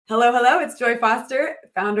Hello, hello. It's Joy Foster,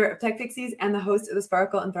 founder of Tech Pixies and the host of the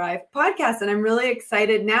Sparkle and Thrive podcast. And I'm really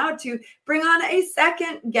excited now to bring on a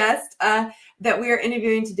second guest that we are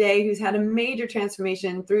interviewing today who's had a major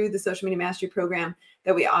transformation through the social media mastery program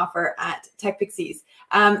that we offer at Tech Pixies.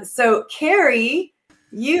 So Carrie,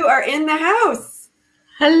 you are in the house.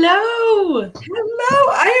 Hello.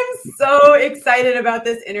 Hello. I am so excited about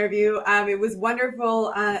this interview. It was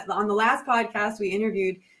wonderful. On the last podcast, we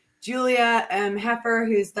interviewed Julia Heffer,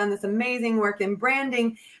 who's done this amazing work in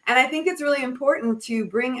branding. And I think it's really important to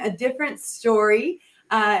bring a different story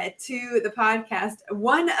to the podcast.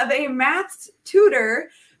 One of a math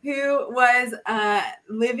tutor who was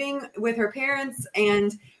living with her parents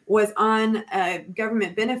and was on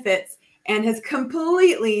government benefits and has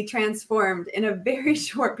completely transformed in a very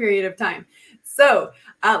short period of time. So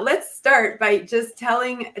let's start by just tell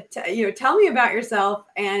me about yourself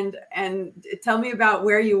and tell me about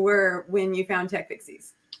where you were when you found Tech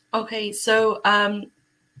Pixies. Okay, so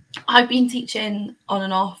I've been teaching on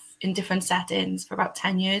and off in different settings for about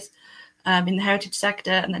 10 years in the heritage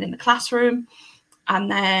sector and then in the classroom. And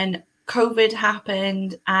then COVID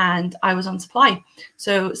happened and I was on supply.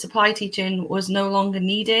 So supply teaching was no longer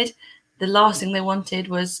needed. The last thing they wanted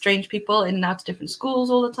was strange people in and out of different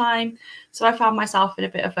schools all the time. So I found myself in a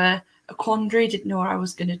bit of a quandary, didn't know what I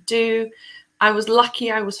was going to do. I was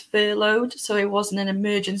lucky I was furloughed, so it wasn't an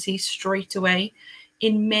emergency straight away.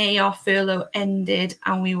 In May, our furlough ended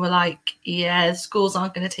and we were like, yeah, schools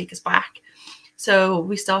aren't going to take us back. So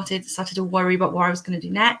we started to worry about what I was going to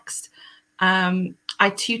do next. I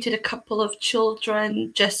tutored a couple of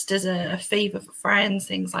children just as a favor for friends,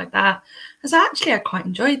 things like that. I was actually, I quite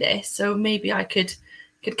enjoy this, so maybe I could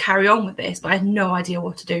carry on with this, but I had no idea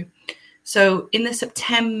what to do. So in the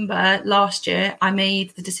September last year, I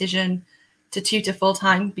made the decision to tutor full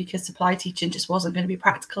time because supply teaching just wasn't going to be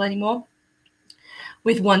practical anymore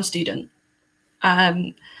with one student.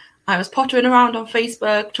 I was pottering around on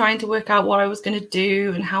Facebook trying to work out what I was going to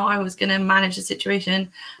do and how I was going to manage the situation.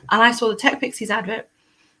 And I saw the Tech Pixies advert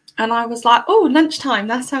and I was like, oh, lunchtime,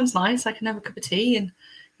 that sounds nice. I can have a cup of tea and,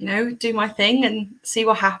 do my thing and see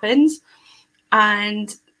what happens.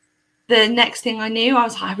 And the next thing I knew, I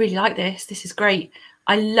was like, I really like this. This is great.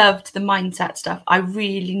 I loved the mindset stuff. I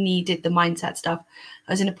really needed the mindset stuff.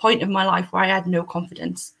 I was in a point of my life where I had no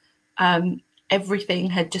confidence. Everything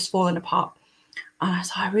had just fallen apart. And I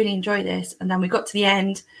was like, I really enjoy this. And then we got to the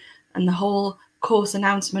end and the whole course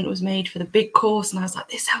announcement was made for the big course. And I was like,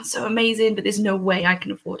 this sounds so amazing, but there's no way I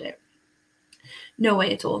can afford it. No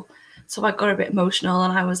way at all. So I got a bit emotional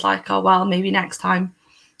and I was like, oh, well, maybe next time.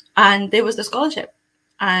 And there was the scholarship.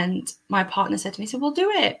 And my partner said to me, he said, well,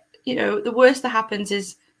 do it. The worst that happens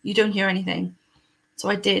is you don't hear anything. So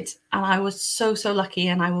I did. And I was so, so lucky.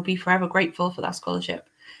 And I will be forever grateful for that scholarship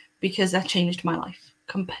because that changed my life.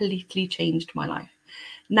 Completely changed my life.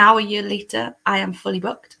 Now, a year later, I am fully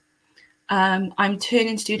booked. I'm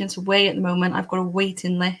turning students away at the moment. I've got a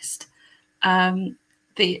waiting list.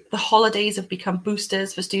 The holidays have become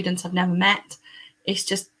boosters for students I've never met. It's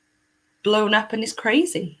just blown up and it's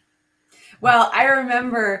crazy. Well, I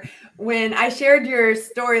remember when I shared your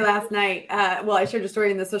story last night. I shared your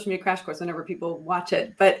story in the social media crash course whenever people watch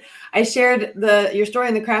it. But I shared your story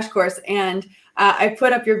in the crash course, and I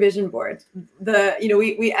put up your vision board.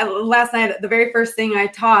 We last night, the very first thing I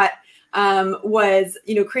taught was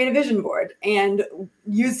create a vision board and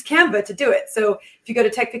use Canva to do it. So if you go to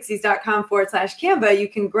techpixies.com/Canva, you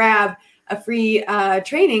can grab a free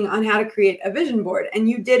training on how to create a vision board, and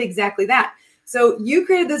you did exactly that. So you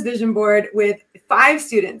created this vision board with 5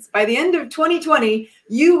 students. By the end of 2020,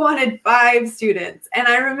 you wanted 5 students. And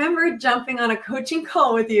I remember jumping on a coaching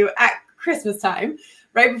call with you at Christmas time,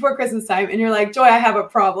 right before Christmas time. And you're like, Joy, I have a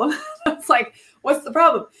problem. I was like, what's the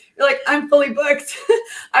problem? You're like, I'm fully booked.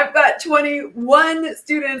 I've got 21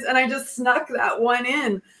 students and I just snuck that one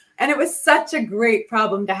in. And it was such a great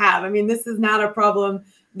problem to have. I mean, this is not a problem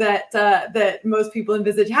that most people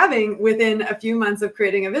envisage having within a few months of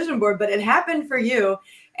creating a vision board, but it happened for you.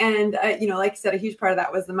 And, like you said, a huge part of that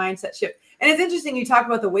was the mindset shift. And it's interesting, you talk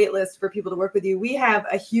about the wait list for people to work with you. We have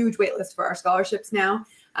a huge wait list for our scholarships now.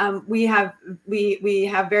 We have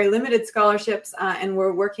very limited scholarships and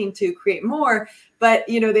we're working to create more, but,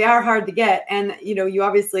 they are hard to get. And, you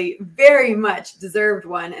obviously very much deserved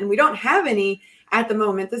one. And we don't have any at the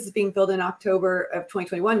moment. This is being filled in October of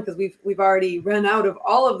 2021 because we've already run out of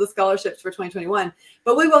all of the scholarships for 2021,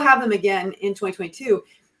 but we will have them again in 2022.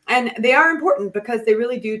 And they are important because they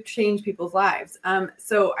really do change people's lives.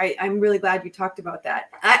 So I'm really glad you talked about that.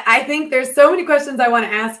 I think there's so many questions I want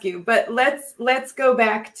to ask you, but let's go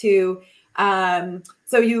back to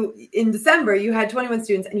So in December, you had 21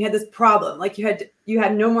 students and you had this problem, like you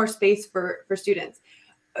had no more space for students.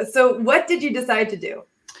 So what did you decide to do?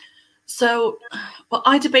 So, well,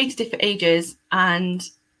 I debated it for ages, and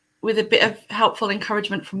with a bit of helpful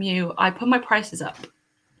encouragement from you, I put my prices up.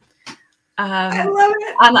 I love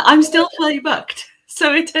it. And I'm still fully booked.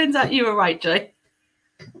 So it turns out you were right, Joy.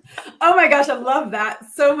 Oh my gosh, I love that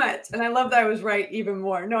so much. And I love that I was right even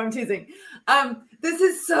more. No, I'm teasing. This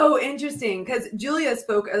is so interesting because Julia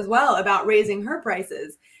spoke as well about raising her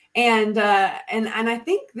prices. And I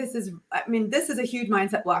think this is a huge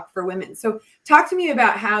mindset block for women. So talk to me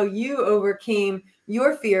about how you overcame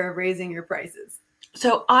your fear of raising your prices.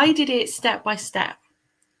 So I did it step by step.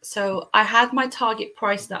 So I had my target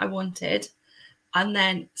price that I wanted, and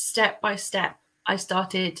then step by step, I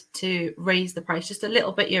started to raise the price just a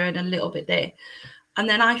little bit here and a little bit there. And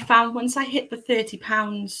then I found once I hit the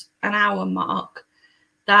 £30 an hour mark,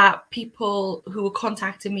 that people who were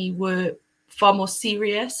contacting me were far more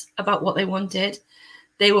serious about what they wanted.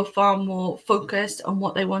 They were far more focused on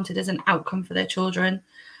what they wanted as an outcome for their children.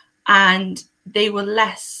 And they were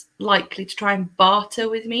less likely to try and barter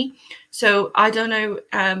with me. So I don't know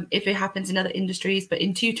if it happens in other industries, but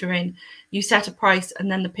in tutoring, you set a price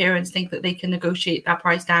and then the parents think that they can negotiate that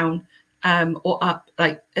price down or up,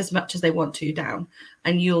 like as much as they want to down.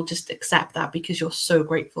 And you'll just accept that because you're so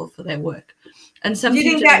grateful for their work. And some do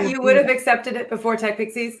you think that you would have accepted it before Tech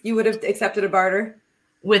Pixies? You would have accepted a barter?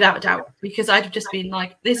 Without doubt, because I'd have just been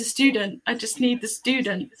like, there's a student, I just need the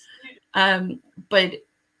student. But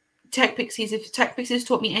Tech Pixies, if Tech Pixies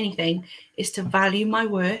taught me anything, is to value my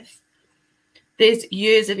worth. There's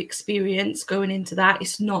years of experience going into that.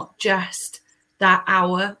 It's not just that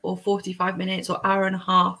hour or 45 minutes or hour and a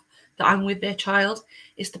half that I'm with their child.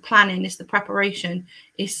 It's the planning, it's the preparation,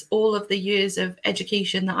 it's all of the years of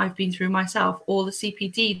education that I've been through myself, all the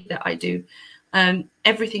CPD that I do.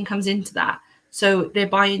 Everything comes into that. So they're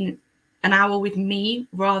buying an hour with me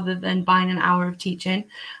rather than buying an hour of teaching.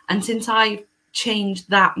 And since I've changed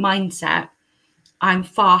that mindset, I'm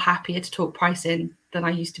far happier to talk pricing than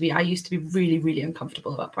I used to be. I used to be really, really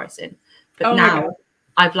uncomfortable about pricing. But now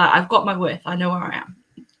I've got my worth. I know where I am.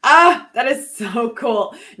 That is so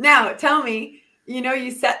cool. Now tell me,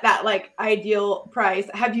 you set that like ideal price.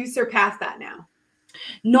 Have you surpassed that now?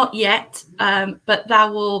 Not yet, but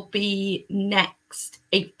that will be next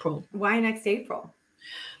April. Why next April?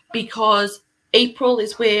 Because April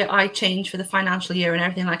is where I change for the financial year and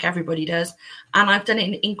everything like everybody does. And I've done it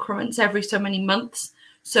in increments every so many months.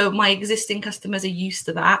 So my existing customers are used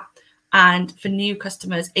to that. And for new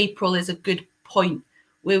customers, April is a good point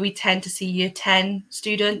where we tend to see year 10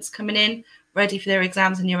 students coming in ready for their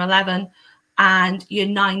exams in year 11. And year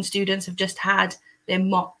 9 students have just had their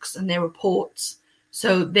mocks and their reports.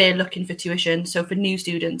 So they're looking for tuition. So for new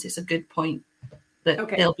students, it's a good point that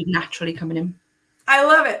they'll be naturally coming in. I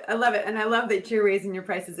love it. I love it. And I love that you're raising your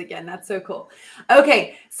prices again. That's so cool.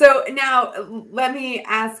 Okay. So now let me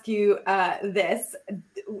ask you this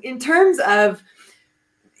in terms of,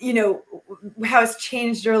 how it's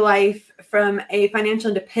changed your life from a financial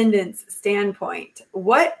independence standpoint.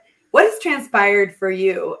 What has transpired for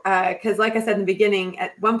you? Because like I said in the beginning,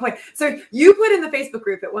 at one point, so you put in the Facebook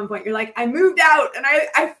group at one point, you're like, I moved out and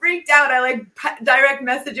I freaked out. I like direct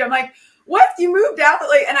message you. I'm like, what? You moved out?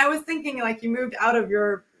 Like, and I was thinking like you moved out of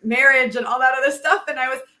your marriage and all that other stuff. And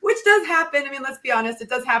which does happen. I mean, let's be honest. It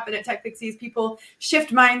does happen at Tech Pixies. People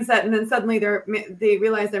shift mindset and then suddenly they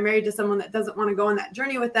realize they're married to someone that doesn't want to go on that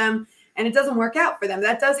journey with them. And it doesn't work out for them.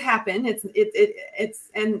 That does happen.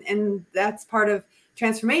 And that's part of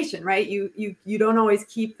transformation, right? You don't always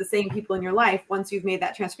keep the same people in your life once you've made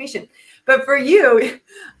that transformation. But for you,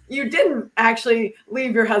 you didn't actually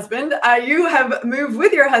leave your husband. You have moved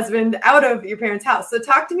with your husband out of your parents' house. So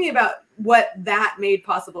talk to me about what that made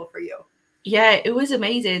possible for you. Yeah, it was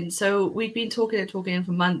amazing. So we'd been talking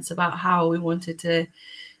for months about how we wanted to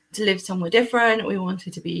live somewhere different. We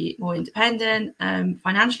wanted to be more independent,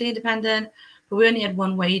 financially independent, but we only had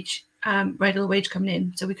one wage, regular wage coming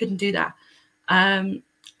in. So we couldn't do that. And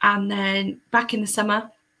then back in the summer,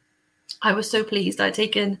 I was so pleased. I'd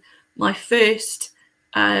taken my first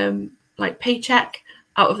paycheck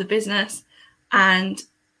out of the business, and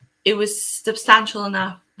it was substantial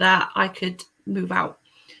enough that I could move out.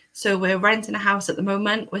 So we're renting a house at the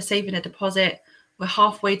moment. We're saving a deposit. We're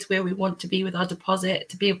halfway to where we want to be with our deposit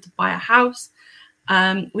to be able to buy a house.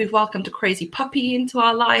 We've welcomed a crazy puppy into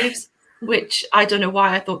our lives, which I don't know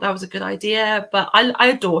why I thought that was a good idea, but I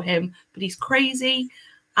adore him, but he's crazy.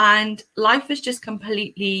 And life has just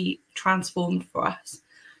completely transformed for us.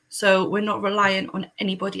 So we're not reliant on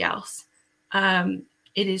anybody else. It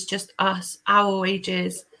is just us, our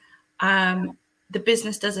wages, The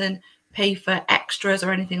business doesn't pay for extras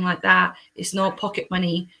or anything like that. It's not pocket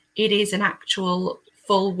money. It is an actual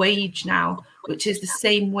full wage now, which is the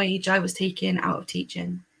same wage I was taking out of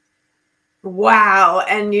teaching. Wow.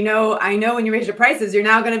 And I know when you raise your prices, you're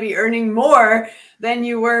now going to be earning more than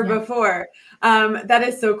you were before. That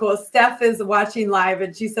is so cool. Steph is watching live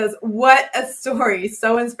and she says, what a story.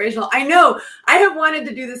 So inspirational. I know I have wanted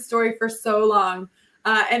to do this story for so long.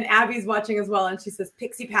 And Abby's watching as well. And she says,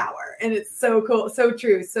 Pixie power. And it's so cool. So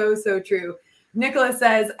true. So true. Nicola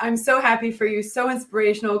says, I'm so happy for you. So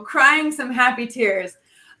inspirational. Crying some happy tears.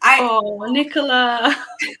 Oh, Nicola.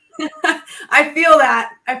 I feel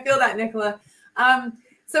that, Nicola.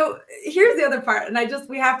 So here's the other part. And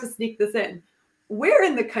we have to sneak this in. Where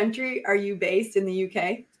in the country are you based in the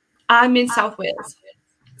UK? I'm in South Wales.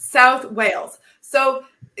 South Wales. So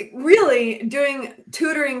really doing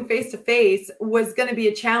tutoring face-to-face was going to be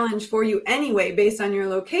a challenge for you anyway, based on your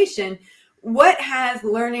location. What has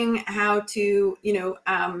learning how to,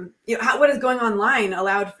 what is going online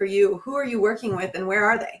allowed for you? Who are you working with and where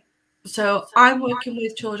are they? So I'm working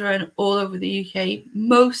with children all over the UK.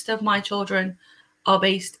 Most of my children are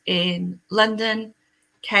based in London,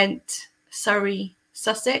 Kent, Surrey,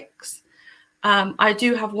 Sussex. I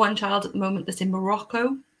do have one child at the moment that's in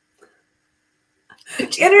Morocco.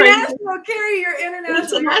 International, Carrie, you're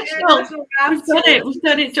international. We've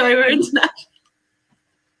done it, Joy. We're international.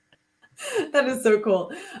 That is so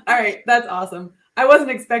cool. All right, that's awesome. I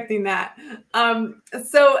wasn't expecting that. And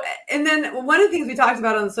then one of the things we talked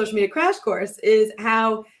about on the social media crash course is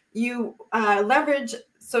how you leverage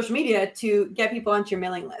social media to get people onto your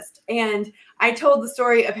mailing list. And I told the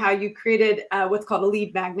story of how you created what's called a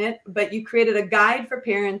lead magnet, but you created a guide for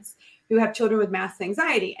parents who have children with math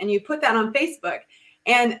anxiety, and you put that on Facebook.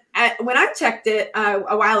 And when I checked it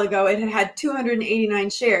a while ago, it had 289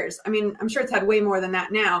 shares. I mean, I'm sure it's had way more than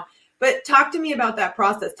that now. But talk to me about that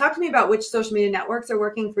process. Talk to me about which social media networks are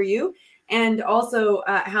working for you, and also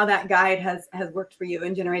how that guide has worked for you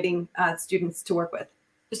in generating students to work with.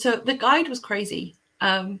 So the guide was crazy.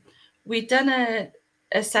 We'd done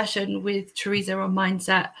a session with Teresa on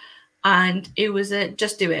mindset, and it was a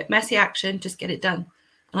just do it, messy action, just get it done.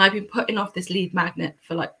 And I've been putting off this lead magnet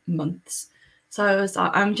for like months. So I was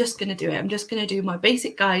like, I'm just going to do it. I'm just going to do my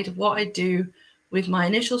basic guide of what I do with my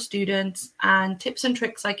initial students and tips and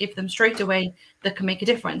tricks I give them straight away that can make a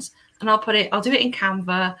difference. And I'll do it in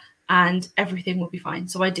Canva and everything will be fine.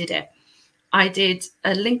 So I did it. I did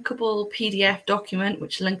a linkable PDF document,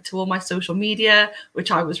 which linked to all my social media, which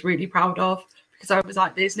I was really proud of because I was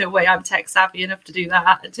like, there's no way I'm tech savvy enough to do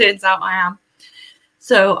that. It turns out I am.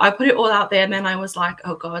 So I put it all out there, and then I was like,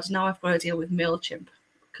 oh God, now I've got to deal with MailChimp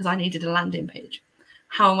because I needed a landing page.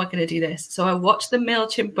 How am I going to do this? So I watched the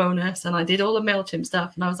MailChimp bonus and I did all the MailChimp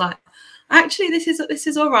stuff. And I was like, actually, this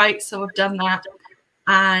is all right. So I've done that.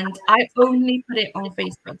 And I only put it on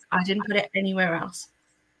Facebook. I didn't put it anywhere else.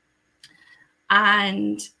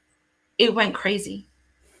 And it went crazy.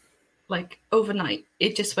 Like overnight,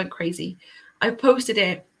 it just went crazy. I posted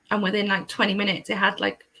it, and within like 20 minutes, it had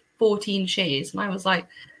like 14 shares. And I was like,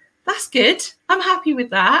 that's good. I'm happy with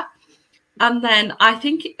that. And then I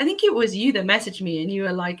think it was you that messaged me, and you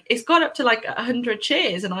were like, it's got up to like 100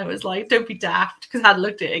 shares. And I was like, don't be daft, because I had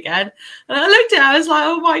looked at it again. And I looked at it, I was like,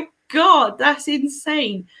 oh my God, that's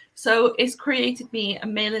insane. So it's created me a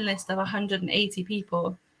mailing list of 180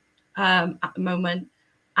 people at the moment.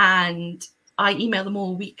 And I email them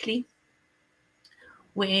all weekly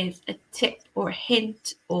with a tip or a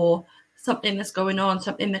hint or something that's going on,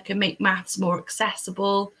 something that can make maths more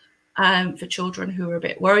accessible for children who are a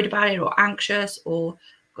bit worried about it or anxious or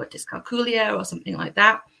got dyscalculia or something like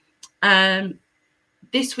that.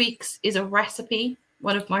 This week's is a recipe,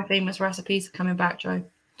 one of my famous recipes coming back, Jo.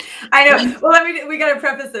 I know. Well, we got to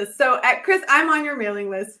preface this. So I'm on your mailing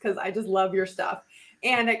list because I just love your stuff.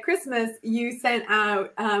 And at Christmas, you sent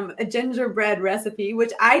out a gingerbread recipe,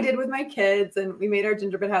 which I did with my kids, and we made our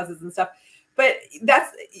gingerbread houses and stuff. But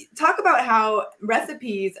talk about how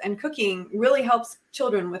recipes and cooking really helps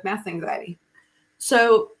children with math anxiety.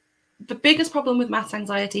 So the biggest problem with math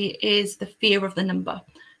anxiety is the fear of the number.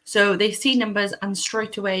 So they see numbers and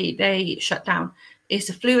straight away they shut down. It's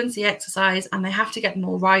a fluency exercise and they have to get them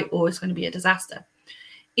all right or it's going to be a disaster.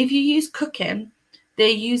 If you use cooking, they're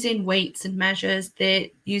using weights and measures. They're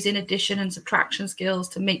using addition and subtraction skills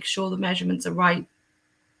to make sure the measurements are right.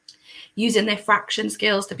 Using their fraction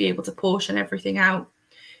skills to be able to portion everything out.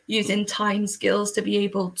 Using time skills to be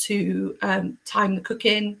able to time the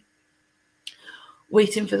cooking.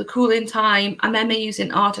 Waiting for the cooling time. And then they're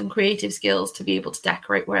using art and creative skills to be able to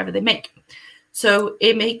decorate wherever they make. So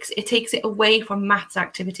it takes it away from maths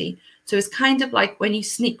activity. So it's kind of like when you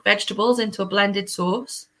sneak vegetables into a blended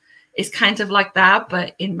sauce. It's kind of like that,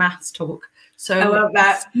 but in maths talk. So I love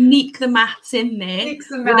that. Sneak the maths in there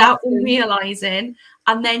without them realizing.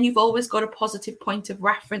 And then you've always got a positive point of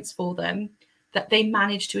reference for them that they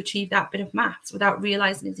managed to achieve that bit of maths without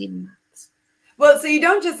realizing it's even maths. Well, so you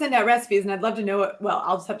don't just send out recipes, and I'd love to know what, well,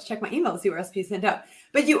 I'll just have to check my email to see what recipes sent out.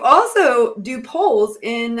 But you also do polls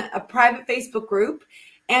in a private Facebook group,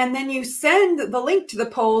 and then you send the link to the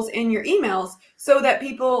polls in your emails so that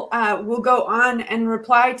people will go on and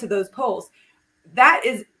reply to those polls. That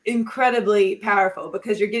is incredibly powerful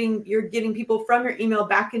because you're getting people from your email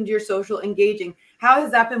back into your social engaging. How has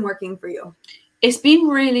that been working for you? It's been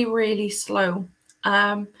really, really slow.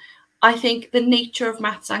 I think the nature of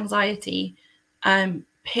maths anxiety,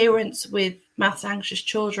 parents with maths anxious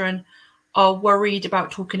children are worried about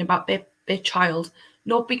talking about their child,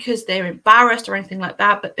 not because they're embarrassed or anything like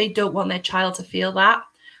that, but they don't want their child to feel that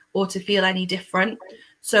or to feel any different.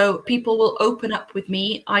 So people will open up with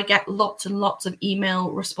me. I get lots and lots of email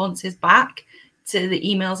responses back to the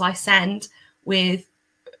emails I send with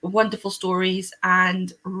wonderful stories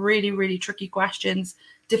and really, really tricky questions,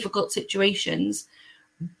 difficult situations,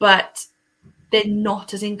 but they're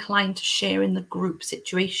not as inclined to share in the group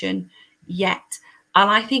situation yet. And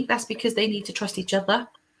I think that's because they need to trust each other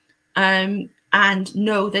and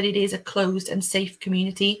know that it is a closed and safe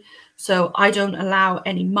community. So I don't allow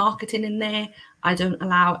any marketing in there. I don't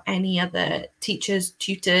allow any other teachers,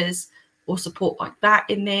 tutors, or support like that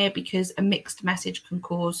in there because a mixed message can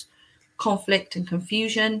cause conflict and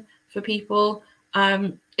confusion for people.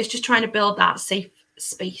 It's just trying to build that safe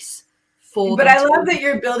space for them. But I love that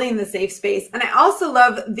you're building the safe space. And I also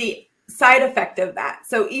love the side effect of that.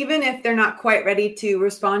 So even if they're not quite ready to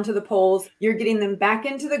respond to the polls, you're getting them back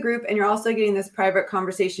into the group and you're also getting this private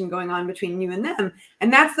conversation going on between you and them.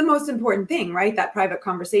 And that's the most important thing, right? That private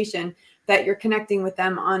conversation, that you're connecting with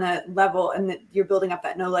them on a level and that you're building up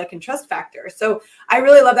that know, like, and trust factor. So I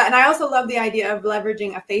really love that. And I also love the idea of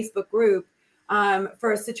leveraging a Facebook group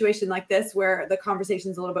for a situation like this, where the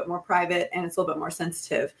conversation is a little bit more private and it's a little bit more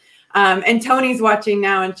sensitive. And Tony's watching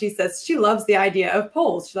now and she says she loves the idea of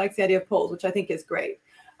polls. She likes the idea of polls, which I think is great.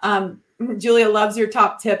 Julia loves your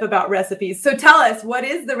top tip about recipes. So tell us, what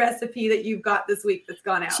is the recipe that you've got this week that's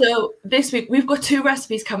gone out? So this week we've got 2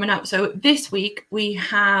 recipes coming up. So this week we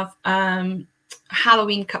have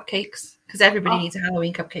Halloween cupcakes because everybody needs a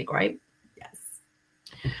Halloween cupcake, right?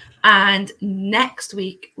 Yes. And next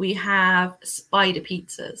week we have spider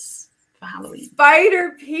pizzas for Halloween.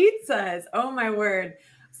 Spider pizzas. Oh my word.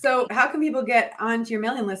 So how can people get onto your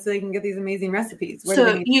mailing list so they can get these amazing recipes?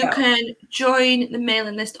 So you can join the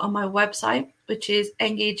mailing list on my website, which is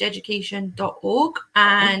engageeducation.org.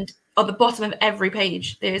 And on the bottom of every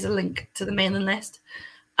page, there is a link to the mailing list.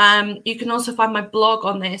 You can also find my blog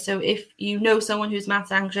on there. So if you know someone who's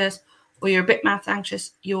maths anxious or you're a bit maths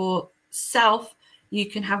anxious yourself, you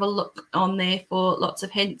can have a look on there for lots of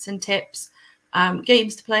hints and tips,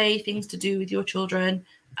 games to play, things to do with your children,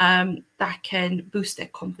 that can boost their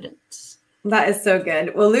confidence. That is so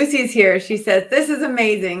good. Well, Lucy's here. She says, this is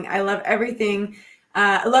amazing. I love everything.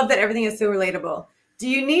 I love that everything is so relatable. Do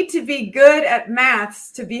you need to be good at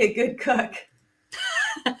maths to be a good cook?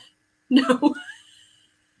 No.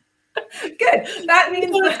 Good. That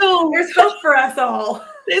means there's hope for us all.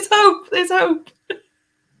 There's hope. There's hope.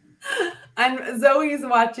 And Zoe's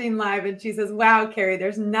watching live and she says, wow, Carrie,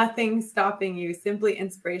 there's nothing stopping you. Simply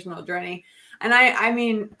inspirational journey. And I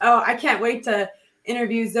mean, I can't wait to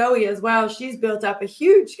interview Zoe as well. She's built up a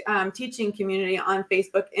huge teaching community on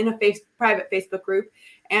Facebook in a private Facebook group.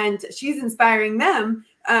 And she's inspiring them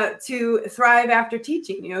to thrive after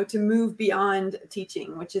teaching, to move beyond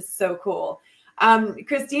teaching, which is so cool.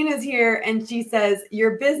 Christina's here and she says,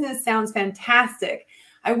 your business sounds fantastic.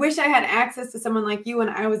 I wish I had access to someone like you when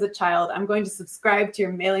I was a child. I'm going to subscribe to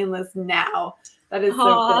your mailing list now. That is so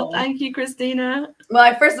cool. Thank you, Christina.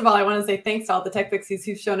 Well, first of all, I want to say thanks to all the Tech Pixies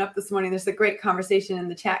who've shown up this morning. There's a great conversation in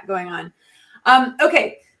the chat going on.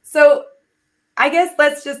 Okay, so I guess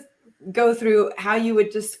let's just go through how you would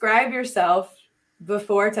describe yourself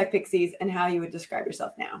before Tech Pixies and how you would describe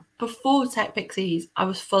yourself now. Before Tech Pixies, I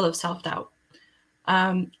was full of self-doubt.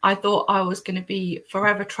 I thought I was going to be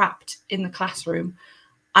forever trapped in the classroom.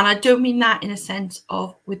 And I don't mean that in a sense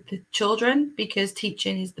of with the children, because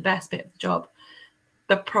teaching is the best bit of the job.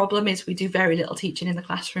 The problem is we do very little teaching in the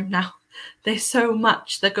classroom now. There's so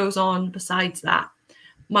much that goes on besides that.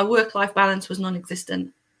 My work-life balance was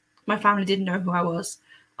non-existent. My family didn't know who I was.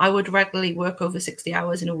 I would regularly work over 60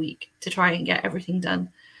 hours in a week to try and get everything done.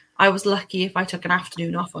 I was lucky if I took an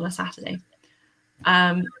afternoon off on a Saturday.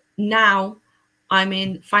 Now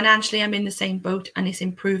Financially, I'm in the same boat, and it's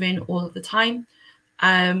improving all of the time.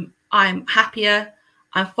 I'm happier.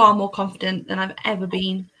 I'm far more confident than I've ever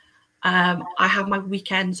been. I have my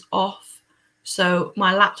weekends off. So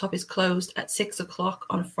my laptop is closed at 6:00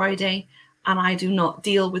 on a Friday, and I do not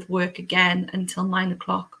deal with work again until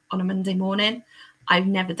 9:00 on a Monday morning. I've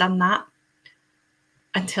never done that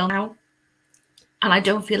until now. And I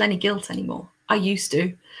don't feel any guilt anymore. I used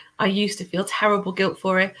to feel terrible guilt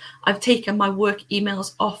for it. I've taken my work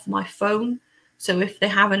emails off my phone. So if they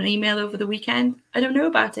have an email over the weekend, I don't know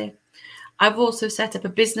about it. I've also set up a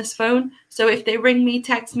business phone. So if they ring me,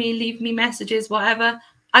 text me, leave me messages, whatever,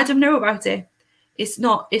 I don't know about it.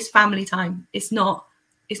 It's family time. It's not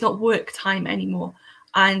work time anymore.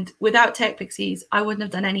 And without Tech Pixies, I wouldn't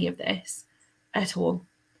have done any of this at all.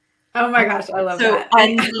 Oh my gosh, I love that. I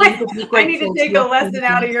need to take a lesson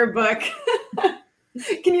out of your book.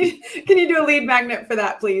 Can you do a lead magnet for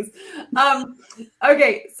that, please?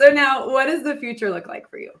 Okay, so now what does the future look like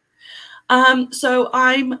for you? So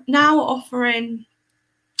I'm now offering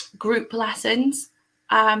group lessons.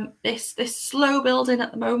 This slow building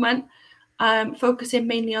at the moment, focusing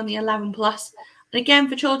mainly on the 11 plus. And again,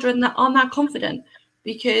 for children that aren't that confident,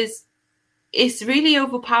 because it's really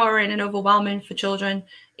overpowering and overwhelming for children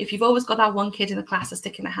if you've always got that one kid in the class that's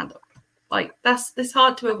sticking their hand up. Like it's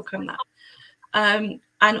hard to overcome that.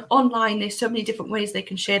 And online, there's so many different ways they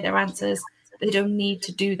can share their answers. They don't need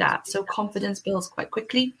to do that. So confidence builds quite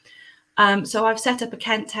quickly. So I've set up a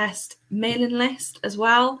Kent Test mailing list as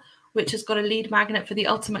well, which has got a lead magnet for the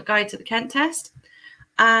ultimate guide to the Kent Test.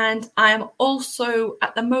 And I am also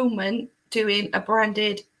at the moment doing a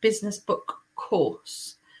branded business book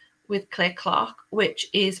course with Claire Clark, which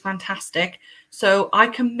is fantastic. So I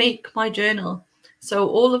can make my journal. So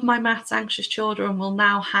all of my maths anxious children will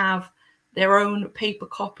now have their own paper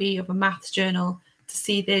copy of a maths journal to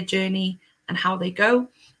see their journey and how they go.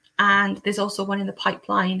 And there's also one in the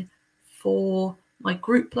pipeline for my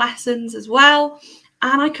group lessons as well.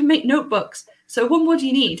 And I can make notebooks. So what more do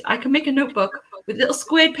you need? I can make a notebook with little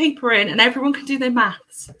squared paper in, and everyone can do their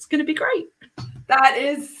maths. It's going to be great. That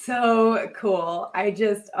is so cool.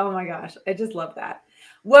 Oh my gosh, I just love that.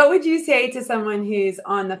 What would you say to someone who's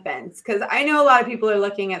on the fence? Because I know a lot of people are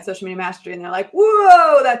looking at social media mastery and they're like,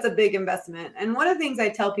 whoa, that's a big investment. And one of the things I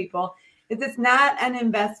tell people is it's not an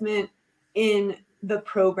investment in the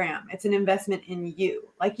program. It's an investment in you.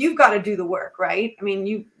 Like, you've got to do the work, right? I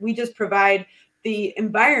mean, we just provide the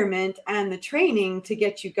environment and the training to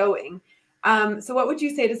get you going. So what would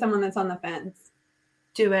you say to someone that's on the fence?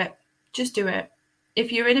 Do it. Just do it.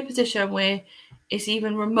 If you're in a position where it's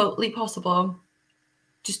even remotely possible,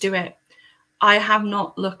 just do it. I have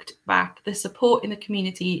not looked back. The support in the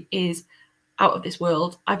community is out of this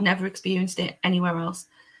world. I've never experienced it anywhere else.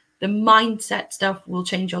 The mindset stuff will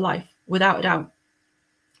change your life without a doubt.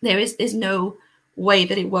 There's no way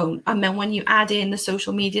that it won't. And then when you add in the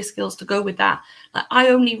social media skills to go with that, like, I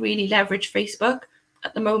only really leverage Facebook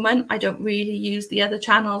at the moment. I don't really use the other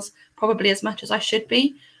channels probably as much as I should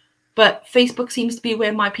be, but Facebook seems to be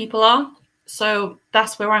where my people are. So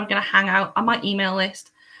that's where I'm going to hang out on my email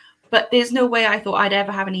list. But there's no way I thought I'd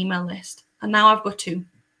ever have an email list. And now I've got 2.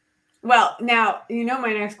 Well, now,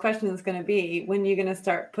 my next question is going to be, when are you going to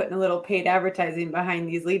start putting a little paid advertising behind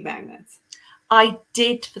these lead magnets? I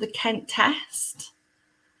did for the Kent Test.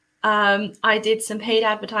 I did some paid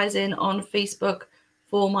advertising on Facebook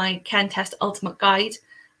for my Kent Test Ultimate Guide.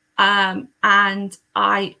 And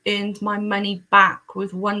I earned my money back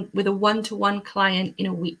with a one-to-one client in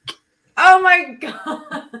a week. Oh my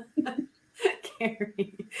God.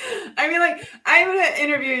 Carrie. I mean, like, I'm going to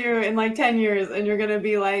interview you in like 10 years and you're going to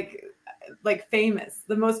be like famous,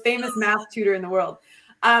 the most famous math tutor in the world.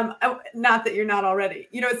 Not that you're not already.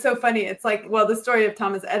 It's so funny. It's like, well, the story of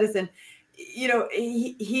Thomas Edison,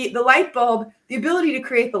 the light bulb, the ability to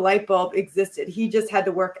create the light bulb existed. He just had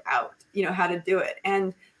to work out, how to do it.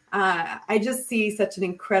 And I just see such an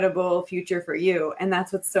incredible future for you. And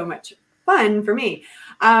that's what's so much fun for me,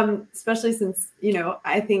 especially since,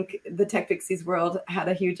 I think the Tech Pixies world had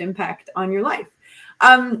a huge impact on your life.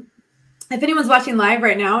 If anyone's watching live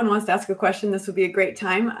right now and wants to ask a question, this would be a great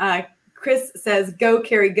time. Chris says, go,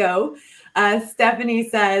 Carrie, go. Stephanie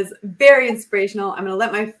says, very inspirational. I'm going to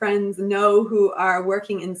let my friends know who are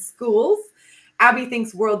working in schools. Abby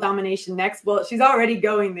thinks world domination next. Well, she's already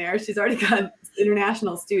going there. She's already got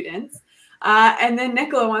international students. And then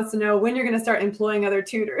Nicola wants to know when you're going to start employing other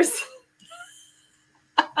tutors.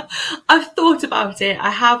 I've thought about it.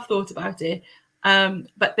 I have thought about it.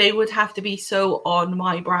 But they would have to be so on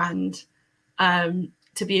my brand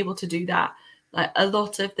to be able to do that. Like, a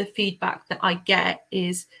lot of the feedback that I get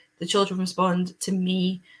is the children respond to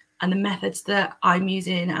me and the methods that I'm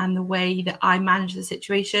using and the way that I manage the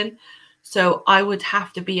situation. So I would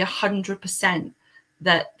have to be 100%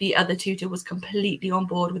 that the other tutor was completely on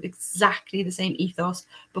board with exactly the same ethos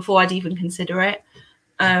before I'd even consider it.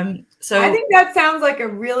 So I think that sounds like a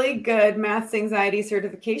really good maths anxiety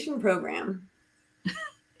certification program.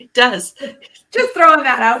 It does. Just throwing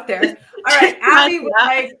that out there. All right, Abby,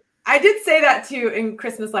 I did say that to you in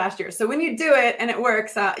Christmas last year. So when you do it and it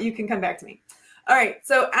works, you can come back to me. All right.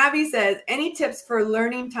 So Abby says, any tips for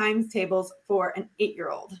learning times tables for an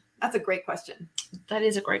 8-year-old? That's a great question. That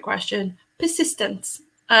is a great question. Persistence.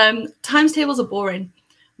 Times tables are boring.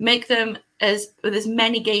 Make them with as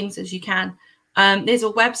many games as you can. There's a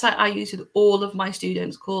website I use with all of my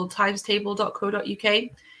students called timestable.co.uk.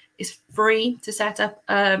 It's free to set up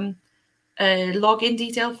a login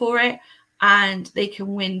detail for it, and they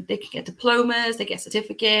can get diplomas, they get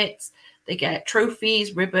certificates, they get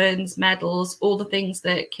trophies, ribbons, medals, all the things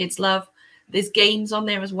that kids love. There's games on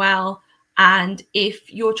there as well. And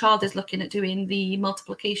if your child is looking at doing the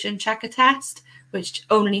multiplication checker test, which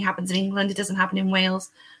only happens in England, it doesn't happen in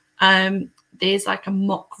Wales, there's like a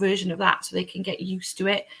mock version of that so they can get used to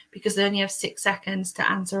it, because they only have 6 seconds to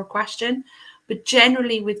answer a question. But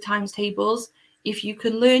generally with times tables, if you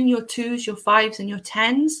can learn your 2s, your 5s and your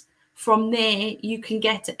 10s, from there you can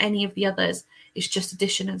get to any of the others. It's just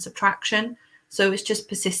addition and subtraction. So it's just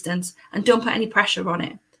persistence, and don't put any pressure on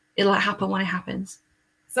it. It'll happen when it happens.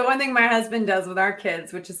 So one thing my husband does with our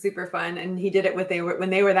kids, which is super fun, and he did it when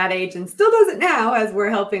they were that age and still does it now as we're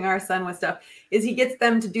helping our son with stuff, is he gets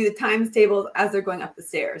them to do the times tables as they're going up the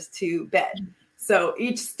stairs to bed. So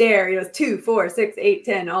each stair, 2, 4, 6, 8,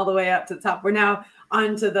 10, all the way up to the top. We're now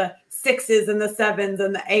on to the 6s and the 7s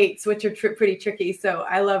and the 8s, which are pretty tricky. So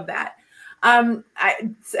I love that.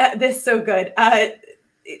 This is so good.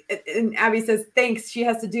 And Abby says, thanks. She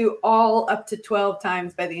has to do all up to 12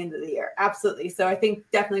 times by the end of the year. Absolutely. So I think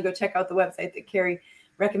definitely go check out the website that Carrie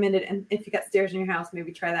recommended. And if you got stairs in your house,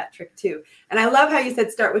 maybe try that trick too. And I love how you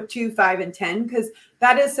said start with 2, 5, and 10, because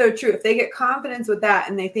that is so true. If they get confidence with that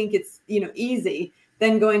and they think it's, easy,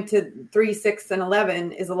 then going to 3, 6, and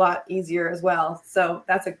 11 is a lot easier as well. So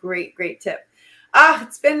that's a great, great tip.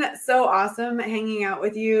 It's been so awesome hanging out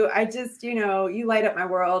with you. I just, you light up my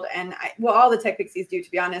world, and all the Tech Pixies do,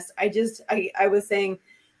 to be honest. I was saying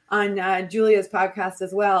on Julia's podcast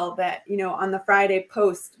as well that, on the Friday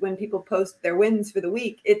post, when people post their wins for the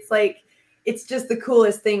week, it's just the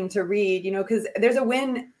coolest thing to read, because there's a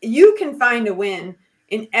win. You can find a win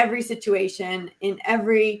in every situation, in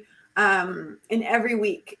every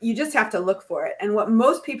week. You just have to look for it. And what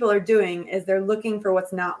most people are doing is they're looking for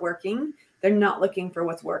what's not working. They're not looking for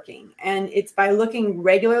what's working. And it's by looking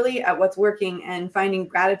regularly at what's working and finding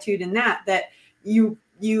gratitude in that a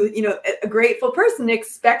grateful person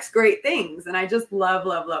expects great things. And I just love,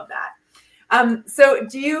 love, love that. So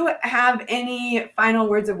do you have any final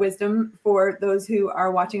words of wisdom for those who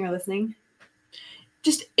are watching or listening?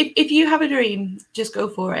 Just if you have a dream, just go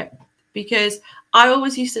for it. Because I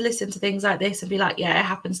always used to listen to things like this and be like, yeah, it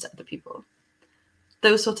happens to other people.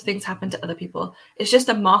 Those sorts of things happen to other people. It's just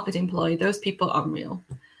a marketing ploy. Those people aren't real.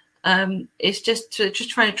 It's just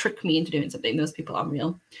trying to trick me into doing something. Those people aren't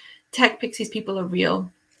real. Tech Pixies people are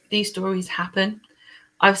real. These stories happen.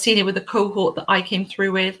 I've seen it with the cohort that I came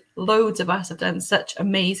through with. Loads of us have done such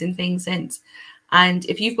amazing things since. And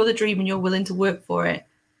if you've got a dream and you're willing to work for it,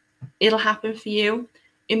 it'll happen for you.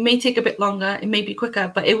 It may take a bit longer. It may be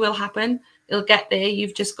quicker, but it will happen. It'll get there.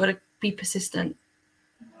 You've just got to be persistent.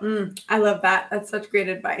 I love that. That's such great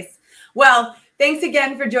advice. Well, thanks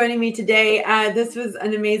again for joining me today. This was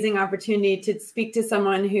an amazing opportunity to speak to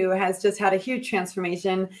someone who has just had a huge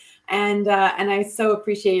transformation. And I so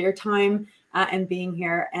appreciate your time and being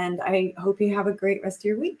here. And I hope you have a great rest of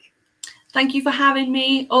your week. Thank you for having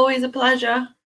me. Always a pleasure.